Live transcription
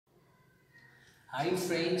Hi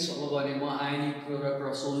friends, अब भने म आयोनिक प्रोडक्ट र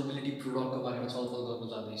सोलबिलिटी प्रोडक्टको बारेमा छलफल गर्न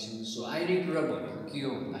जाँदैछु। सो आयोनिक प्रोडक्ट भनेको के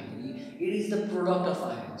हो भन्दाखेरि it is the product of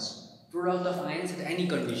ions. Product of ions at any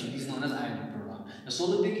condition is known as ionic product. र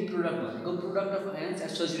सोलबिलिटी प्रोडक्ट भनेको product of ions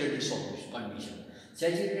at saturated condition.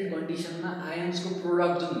 Saturated कन्डिसनमा आयन्सको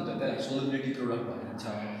product जुन हुन्छ त्यसलाई सोलबिलिटी प्रोडक्ट भनिन्छ।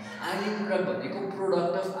 आयोनिक प्रोडक्ट भनेको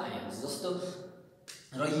product of ions जस्तो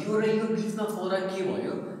र यो बिचमा फरक के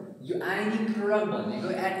भयो? यो आयोनिक प्रोडक्ट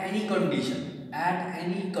भनेको एट एनी कन्डिसन है,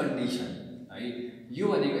 यो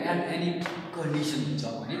भनेको एट एनी कन्डिसन हुन्छ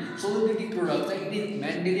भने सोलबिलिटी प्रोडक्ट चाहिँ it is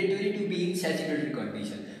mandatory to be in saturated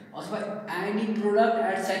condition अथवा आयोनिक प्रोडक्ट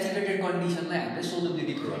एट सेचुरेटेड कन्डिसनलाई हामीले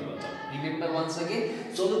सोलबिलिटी प्रोडक्ट भन्छ। Remember once again,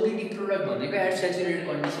 solubility product भनेको एट सेचुरेटेड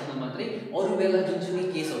कन्डिसनमा मात्रै, अरू बेला जुनसुकै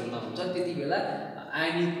केसहरूमा हुन्छ त्यति बेला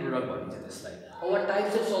आयोनिक प्रोडक्ट भनिन्छ त्यसलाई। अब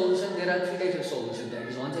types of solution, there are 3 types of solution, that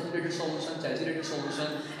is unsaturated solution, saturated solution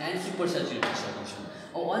and super saturated solution.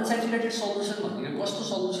 अब अनसेचुरेटेड सल्युसन भनेको कस्तो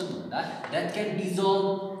सल्युसन भन्दा that can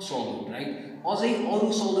dissolve salute, right? अझै अरू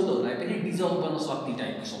सल्युटहरूलाई पनि डिजल्भ गर्न सक्ने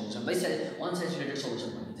टाइपको सल्युसनलाई अनसेचुरेटेड सल्युसन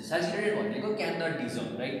भनिन्छ। सेचुरेटेड भनेको can not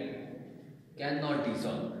dissolve, right? Can not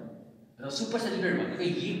dissolve. र सुपर सेचुरेटेड भनेको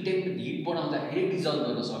हिट बढाउँदाखेरि डिजल्भ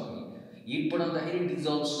गर्न सक्ने, हिट बढाउँदाखेरि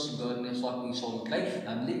डिजल्भ गर्न सक्ने सल्युटलाई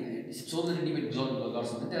हामीले सोलबिलिटीमा डिजल्भ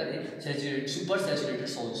गर्छ भने त्यसलाई सुपर सेचुरेटेड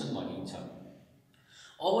सल्युसन भनिन्छ।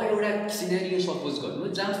 अब एउटा सिनेरियो सपोज गर्नु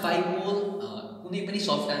जहाँ 5 मोल कुनै पनि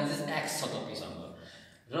सब्स्टान्सेस एक्स छ तपाईसँग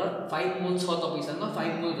र 5 मोल छ तपाईसँग,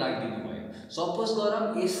 5 मोल राखिदिनु भयो। सपोज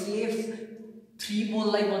गरौँ यसले 3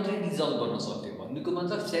 मोललाई मात्रै डिजल्भ गर्न सक्थ्यो, भन्नुको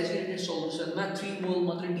मतलब सेचुरेटेड सल्युसनमा 3 मोल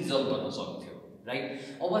मात्रै डिजल्भ गर्न सक्थ्यो, राइट?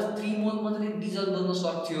 अब 3 मोल मात्रै डिजल्भ गर्न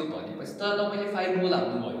सक्थ्यो भनेपछि त तपाईले 5 मोल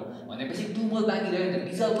हाल्नुभयो भनेपछि 2 मोल बाँकी रह्यो नि त,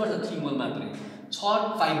 डिजल्भ गर्छ 3 मोल मात्रै,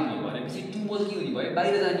 5 मोल भनेपछि 2 मोल के हुने भयो?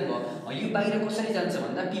 बाहिर जाने भयो। यो बाहिर कसरी जान्छ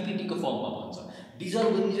भन्दा पीपीटीको फर्ममा भन्छ। डिजल्भ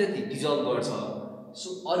गर्ने जति डिजल्भ गर्छ, सो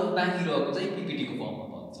अरू बाँकी रहेको चाहिँ पीपीटीको फर्ममा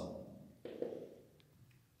भन्छ।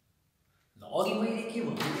 अघि मैले के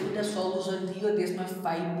भनेको, एउटा सल्युसन दियो त्यसमा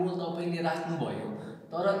 5 मोल तपाईले राख्नुभयो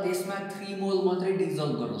तर त्यसमा 3 मोल मात्रै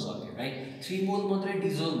डिजल्भ गर्न सक्यो, राइट? 3 मोल मात्रै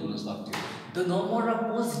डिजल्भ हुन सक्थ्यो। The number of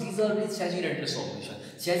moles dissolve in saturated solution,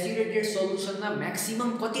 saturated सल्युसनमा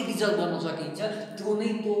maximum कति डिजल्भ गर्न सकिन्छ त्यो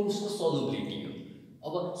उसको सल्युबिलिटी हो।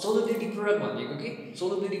 अब सोलबिलिटी प्रोडक्ट भनेको के?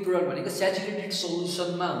 सोलबिलिटी प्रोडक्ट भनेको सेचुरेटेड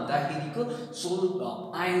सल्युसनमा हुँदाखेरिको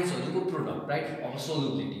आयन्सहरूको प्रोडक्ट, राइट? अब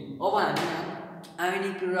सोलबिलिटी। अब हामी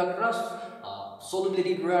आयोनिक प्रोडक्ट र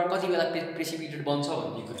सोलबिलिटी प्रोडक्ट कति बेला प्रेसिपिटेट बन्छ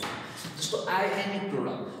भन्ने कुरा। जस्तो आयोनिक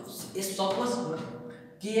प्रोडक्ट सपोज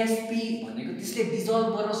केएसपी भनेको त्यसले डिजल्भ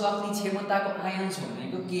गर्न सक्ने क्षमताको आयन्स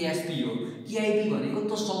भनेको केएसपी हो। केआइपी भनेको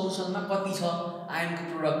त्यो सल्युसनमा कति छ आयनको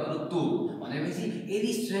प्रोडक्टहरू त्यो भनेपछि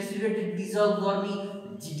यदि सेचुरेटेड डिजल्भ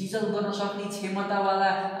गर्न सक्ने क्षमतावाला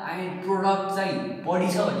आयन प्रोडक्ट चाहिँ बढी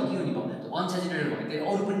छ भने के हुने भयो? अनसेचुरेटेड भयो, त्यो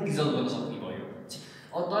अरू पनि डिजल्भ गर्न सक्ने भयो।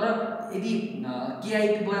 तर यदि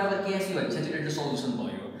केआइपी बराबर केएसपी भने सेचुरेटेड सल्युसन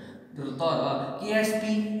भयो, तर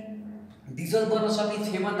केएसपी डिजल्भ गर्न सक्ने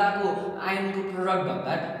क्षमताको आयनको प्रोडक्ट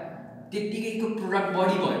भन्दा त्यत्तिकैको प्रोडक्ट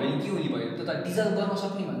बढी भयो भने के हुने भयो? त्यो त डिजल्भ गर्न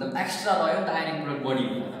सक्ने भन्दा एक्स्ट्रा रह्यो नि त, आयनिक प्रोडक्ट बढी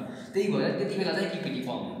भयो। त्यही भएर त्यति बेला चाहिँ पीपीटी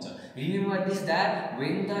फर्म हुन्छ। Remember this that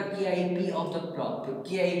when the केआइपी of the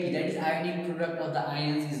केआइपी that is ionic product of the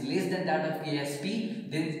ions is less than that of Ksp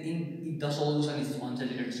then in the solution is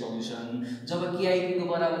unsaturated solution. जब केआइपीको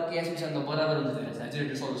बराबर केएसपीसँग बराबर हुन्छ त्यसलाई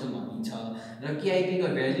सेचुरेटेड सल्युसन भनिन्छ। र केआइपीको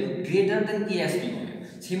value greater than Ksp भयो,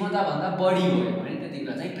 क्षमताभन्दा बढी भयो भने त्यति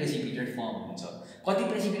बेला चाहिँ प्रेसिपिटेड फर्म हुन्छ। कति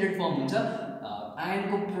प्रेसिपिटेड फर्म हुन्छ?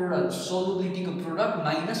 आयनको प्रोडक्ट सोलबिलिटीको प्रोडक्ट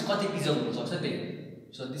माइनस कति डिजल्भ हुनसक्छ त्यही।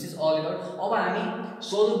 So this is all about. अब हामी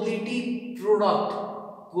सोलबिलिटी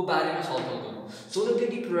प्रोडक्टको बारेमा छलफल गरौँ।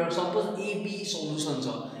 Solubility product suppose AB solution छ,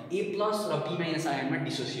 ए प्लस र बी माइनस आयनमा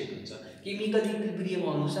डिसोसिएट हुन्छ। केमिकल इक्विलिब्रियम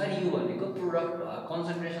अनुसार यो भनेको product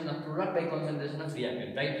concentration of product by concentration of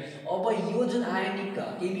reactant, right? अब यो जुन आयोनिक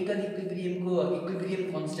केमिकल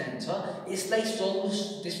इक्विलिब्रियम कन्स्ट्यान्ट छ यसलाई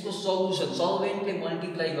त्यसको सल्युसन सल्भेन्टले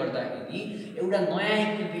मल्टिप्लाई गर्दाखेरि एउटा नयाँ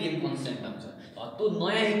इक्विलिब्रियम कन्स्ट्यान्ट आउँछ। त्यो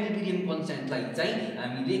नयाँ इक्विलिब्रियम कन्स्ट्यान्टलाई चाहिँ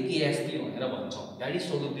हामीले केएसपी भनेर भन्छौँ, that is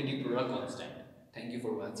solubility product constant. Thank you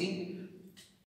for watching.